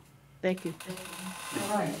 Thank you.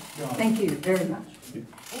 All right. Thank you very much.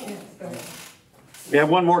 We have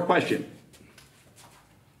one more question.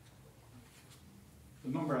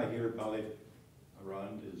 The number I hear about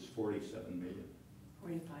around is 47 million.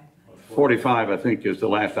 45. 45, I think, is the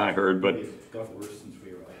last I heard, but It got worse since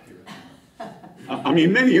we arrived here. I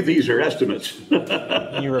mean, many of these are estimates.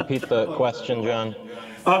 Can you repeat the question, John?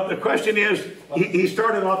 The question is, he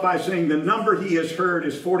started off by saying the number he has heard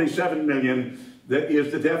is 47 million, that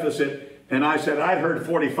is the deficit. And I said, I'd heard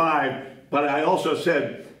 45, but I also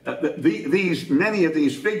said many of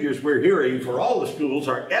these figures we're hearing for all the schools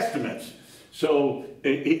are estimates. So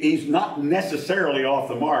he's not necessarily off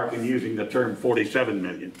the mark in using the term 47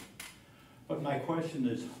 million. But my question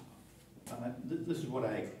is, this is what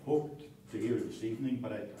I hoped to hear this evening,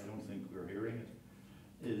 but I don't think we're hearing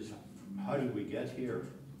it, is how did we get here?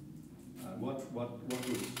 I'm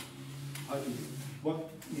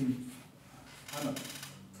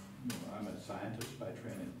a scientist by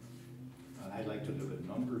training, and I like to look at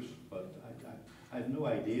numbers, but I have no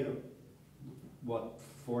idea what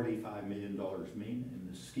 $45 million mean in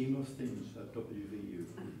the scheme of things at WVU.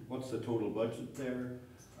 What's the total budget there?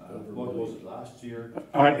 What was it last year?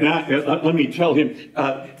 All right, now, let me tell him.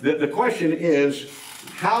 The question is,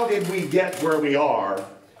 how did we get where we are?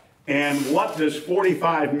 And what does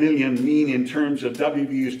 45 million mean in terms of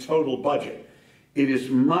WVU's total budget? It is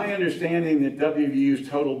my understanding that WVU's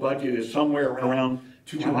total budget is somewhere around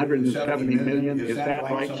 270 million. Is that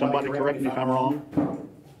right? Somebody correct me if I'm wrong.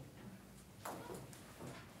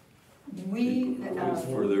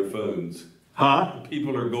 For their phones. Huh?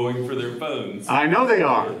 People are going for their phones. I know they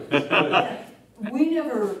are. We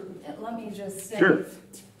never, let me just say, sure.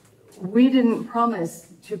 We didn't promise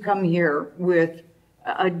to come here with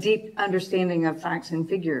a deep understanding of facts and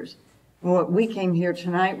figures. What we came here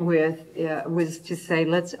tonight with was to say,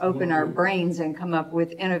 let's open our brains and come up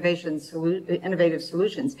with innovative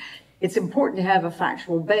solutions. It's important to have a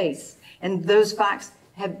factual base, and those facts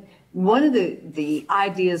have. One of the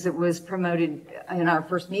ideas that was promoted in our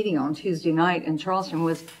first meeting on Tuesday night in Charleston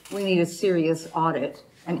was we need a serious audit,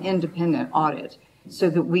 an independent audit, so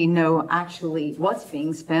that we know actually what's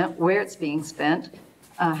being spent, where it's being spent,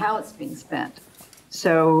 how it's being spent.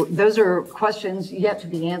 So those are questions yet to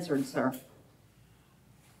be answered, sir.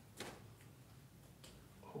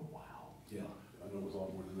 Oh, wow. Yeah, I know it was a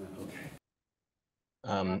lot more than that.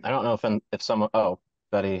 Okay. I don't know if someone,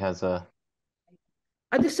 Betty has a.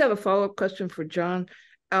 I just have a follow-up question for John.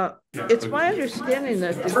 It's my understanding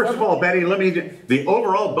that First of all, Betty, the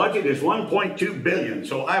overall budget is 1.2 billion,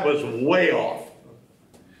 so I was way off.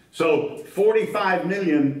 So 45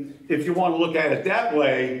 million, if you want to look at it that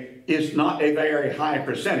way, is not a very high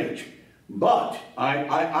percentage. But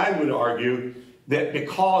I would argue that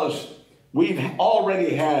because we've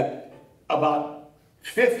already had about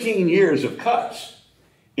 15 years of cuts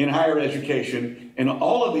in higher education, and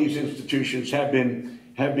all of these institutions have been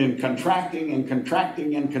contracting and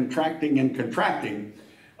contracting and contracting and contracting,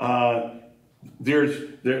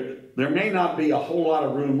 there may not be a whole lot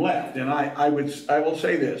of room left. And I will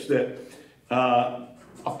say this, that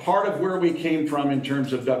a part of where we came from in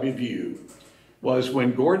terms of WVU was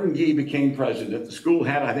when Gordon Gee became president. The school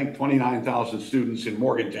had, I think, 29,000 students in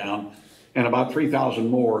Morgantown and about 3,000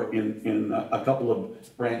 more in a couple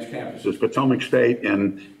of branch campuses, Potomac State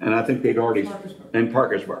and I think they'd already, in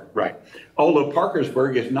Parkersburg, right. Although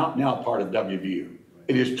Parkersburg is not now part of WVU.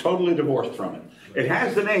 It is totally divorced from it. It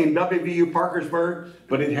has the name WVU Parkersburg,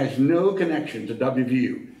 but it has no connection to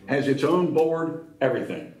WVU. Has its own board,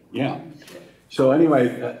 everything, yeah. So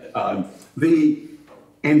anyway,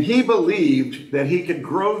 and he believed that he could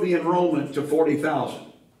grow the enrollment to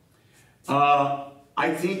 40,000.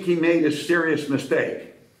 I think he made a serious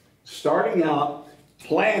mistake. Starting out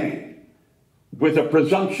planning with a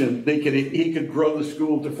presumption that he could grow the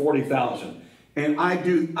school to 40,000. And I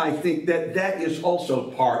think that is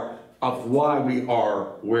also part of why we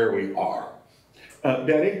are where we are.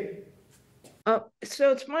 Betty?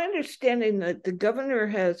 So it's my understanding that the governor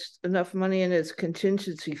has enough money in his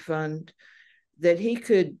contingency fund that he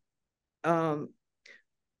could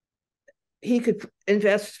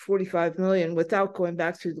invest 45 million without going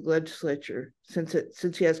back through the legislature,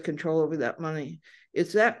 since he has control over that money.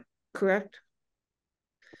 Is that correct?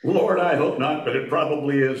 Lord, I hope not, but it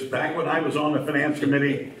probably is. Back when I was on the finance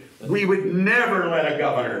committee, we would never let a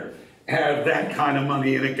governor have that kind of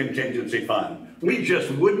money in a contingency fund. We just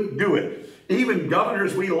wouldn't do it. Even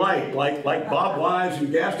governors we like Bob Wise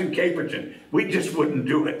and Gaston Caperton, we just wouldn't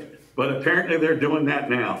do it. But apparently they're doing that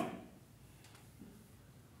now.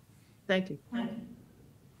 Thank you.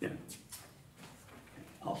 Yeah.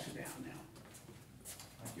 I'll sit down now.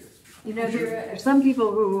 You know, there are some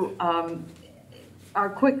people who are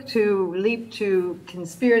quick to leap to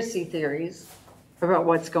conspiracy theories about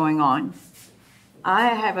what's going on. I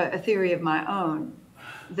have a theory of my own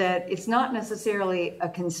that it's not necessarily a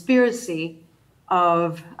conspiracy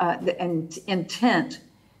of the intent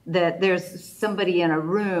that there's somebody in a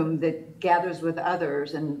room that gathers with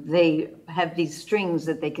others and they have these strings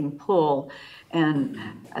that they can pull, and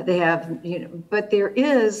they have, you know, but there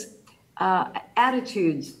is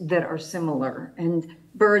attitudes that are similar, and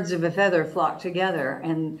birds of a feather flock together,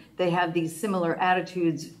 and they have these similar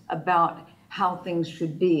attitudes about how things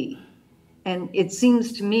should be. And it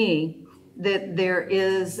seems to me that there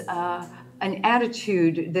is an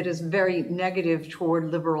attitude that is very negative toward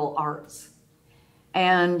liberal arts.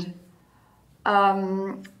 And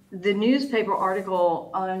the newspaper article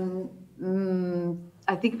on,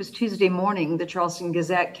 I think it was Tuesday morning, the Charleston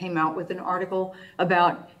Gazette came out with an article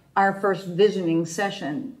about our first visioning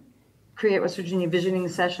session, Create West Virginia visioning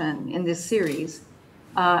session in this series.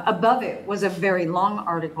 Above it was a very long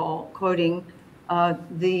article quoting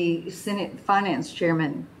the Senate Finance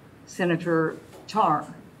Chairman, Senator Tarr.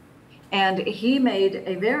 And he made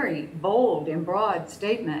a very bold and broad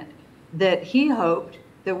statement that he hoped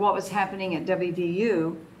that what was happening at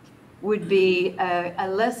WVU would be a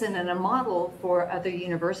lesson and a model for other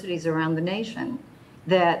universities around the nation,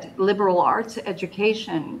 that liberal arts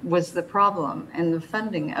education was the problem and the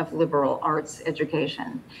funding of liberal arts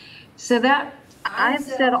education. So that I've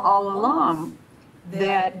said all along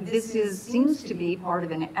that this seems to be part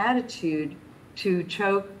of an attitude to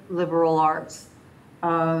choke liberal arts.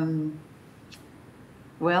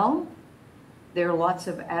 Well, there are lots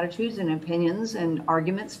of attitudes and opinions and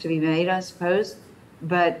arguments to be made, I suppose,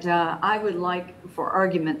 but I would like for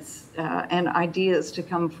arguments and ideas to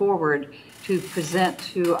come forward to present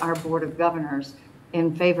to our Board of Governors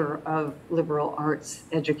in favor of liberal arts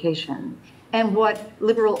education, and what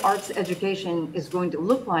liberal arts education is going to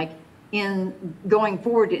look like in going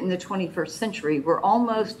forward in the 21st century. We're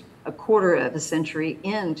almost a quarter of a century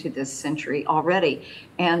into this century already,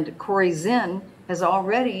 and Corey Zinn has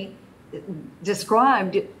already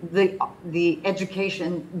described the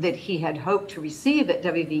education that he had hoped to receive at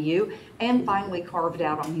WVU and finally carved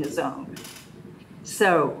out on his own.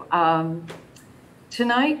 So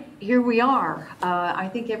tonight, here we are. I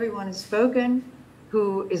think everyone has spoken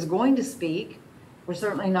who is going to speak. We're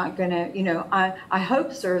certainly not going to, you know, I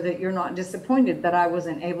hope, sir, that you're not disappointed that I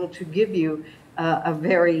wasn't able to give you a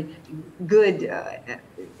very good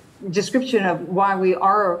description of why we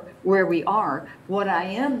are where we are. What I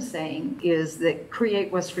am saying is that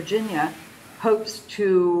Create West Virginia hopes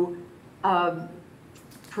to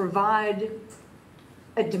provide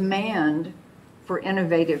a demand for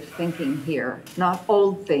innovative thinking here, not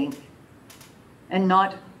old think and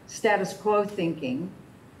not status quo thinking,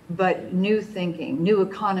 but new thinking, new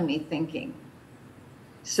economy thinking.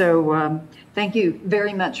 So thank you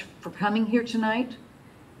very much for coming here tonight.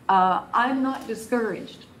 I'm not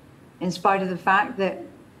discouraged, in spite of the fact that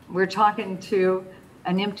we're talking to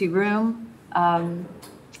an empty room.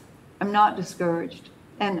 I'm not discouraged.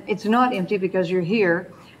 And it's not empty because you're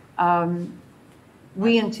here.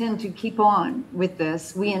 We intend to keep on with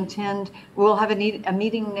this. We'll have a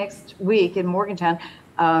meeting next week in Morgantown.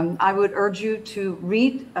 I would urge you to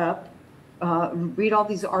read all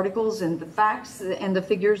these articles and the facts and the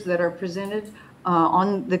figures that are presented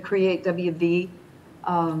on the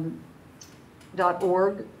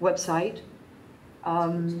createwv.org website.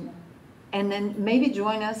 And then maybe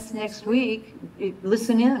join us next week,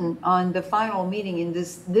 listen in on the final meeting in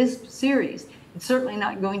this series. It's certainly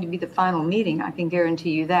not going to be the final meeting, I can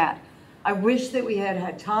guarantee you that. I wish that we had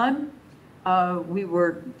had time.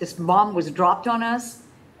 This bomb was dropped on us.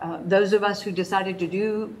 Those of us who decided to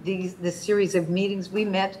do this series of meetings, we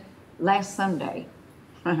met last Sunday.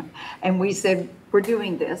 And we said, we're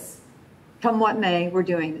doing this. Come what may, we're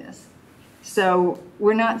doing this. So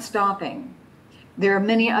we're not stopping. There are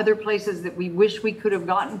many other places that we wish we could have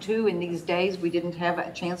gotten to in these days. We didn't have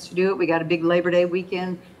a chance to do it. We got a big Labor Day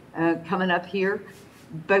weekend coming up here.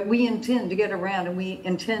 But we intend to get around, and we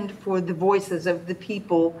intend for the voices of the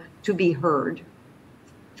people to be heard.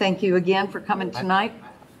 Thank you again for coming tonight.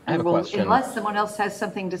 I have a question. Unless someone else has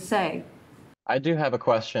something to say. I do have a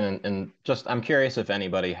question, and just I'm curious if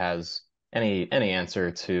anybody has any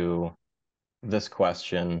answer to this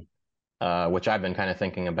question, which I've been kind of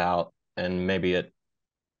thinking about, and maybe you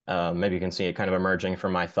can see it kind of emerging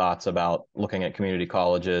from my thoughts about looking at community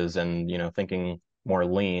colleges and thinking more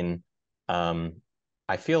lean.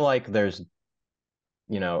 I feel like there's,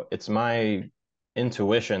 it's my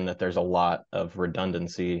intuition that there's a lot of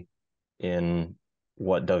redundancy in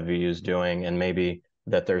what WVU is doing, and maybe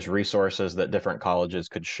that there's resources that different colleges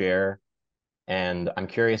could share. And I'm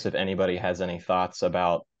curious if anybody has any thoughts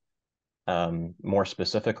about more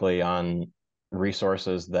specifically on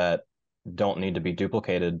resources that don't need to be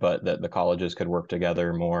duplicated, but that the colleges could work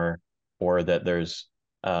together more, or that there's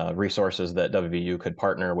resources that WVU could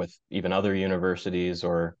partner with even other universities,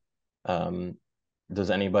 or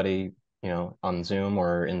does anybody, on Zoom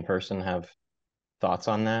or in person have thoughts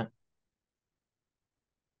on that?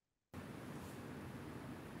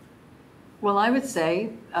 Well, I would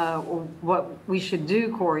say what we should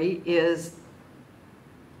do, Corey, is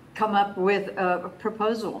come up with a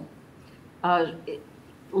proposal.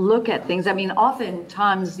 Look at things. I mean,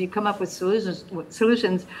 oftentimes you come up with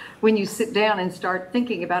solutions when you sit down and start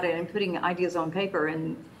thinking about it and putting ideas on paper,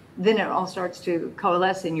 and then it all starts to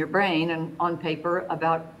coalesce in your brain and on paper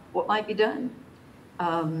about what might be done.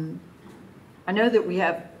 I know that we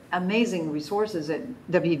have amazing resources at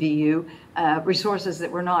WVU, resources that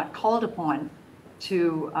were not called upon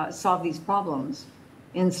to solve these problems.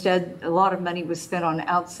 Instead, a lot of money was spent on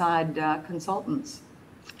outside consultants.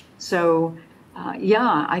 So,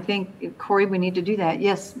 yeah, I think, Corey, we need to do that.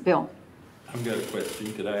 Yes, Bill. I've got a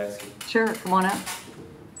question. Could I ask it? Sure, come on up.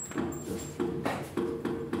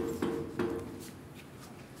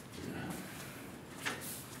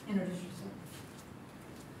 Introduce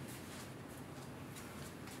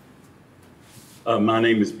yourself. My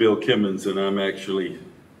name is Bill Kimmons, and I'm actually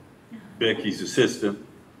Becky's assistant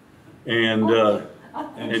and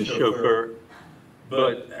chauffeur.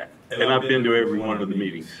 And I've been to every one of the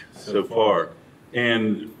meetings so far.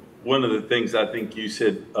 And one of the things I think you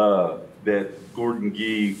said that Gordon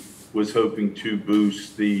Gee was hoping to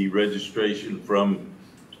boost the registration from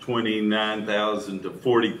 29,000 to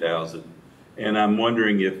 40,000. And I'm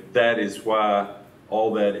wondering if that is why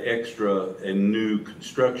all that extra and new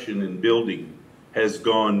construction and building has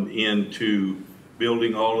gone into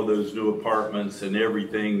building all of those new apartments and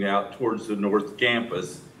everything out towards the North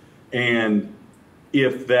Campus. And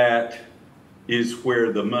if that is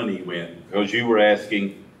where the money went, because you were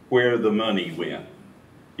asking where the money went,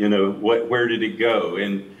 where did it go?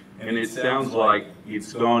 And it sounds like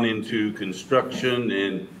it's gone into construction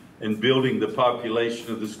and building the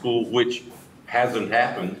population of the school, which hasn't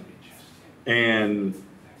happened. And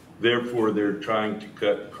therefore they're trying to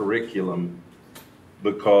cut curriculum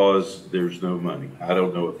because there's no money. I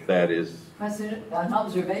don't know if that is an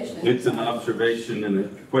observation. It's an observation and a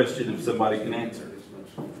question if somebody can answer.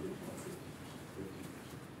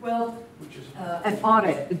 Well, an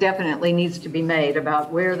audit definitely needs to be made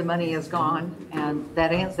about where the money has gone, and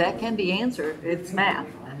that can be answered. It's math.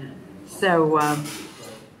 So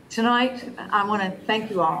tonight, I want to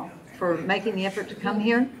thank you all for making the effort to come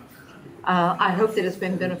here. I hope that it's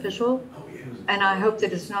been beneficial, and I hope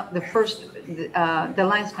that it's not the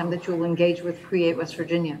last time that you'll engage with Create West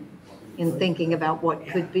Virginia in thinking about what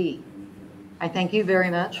could be. I thank you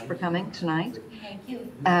very much for coming tonight. Thank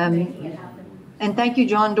you. And thank you,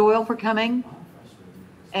 John Doyle, for coming.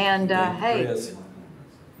 And hey, Chris.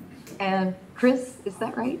 And Chris, is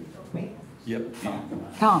that right? Yep.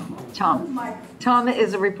 Tom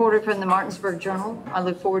is a reporter from the Martinsburg Journal. I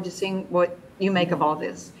look forward to seeing what you make of all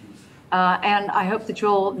this. And I hope that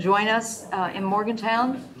you'll join us in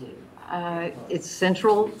Morgantown. It's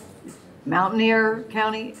central Mountaineer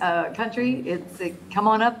County country. Come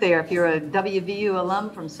on up there if you're a WVU alum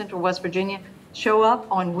from Central West Virginia. Show up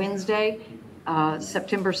on Wednesday,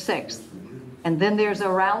 September 6th. And then there's a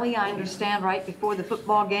rally, I understand, right before the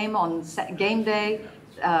football game on game day,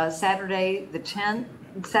 Saturday the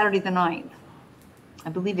 9th. I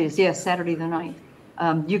believe it is, yes, Saturday the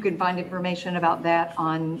 9th. You can find information about that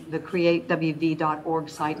on the createwv.org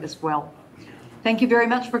site as well. Thank you very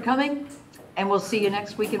much for coming, and we'll see you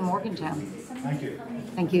next week in Morgantown. Thank you.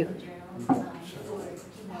 Thank you.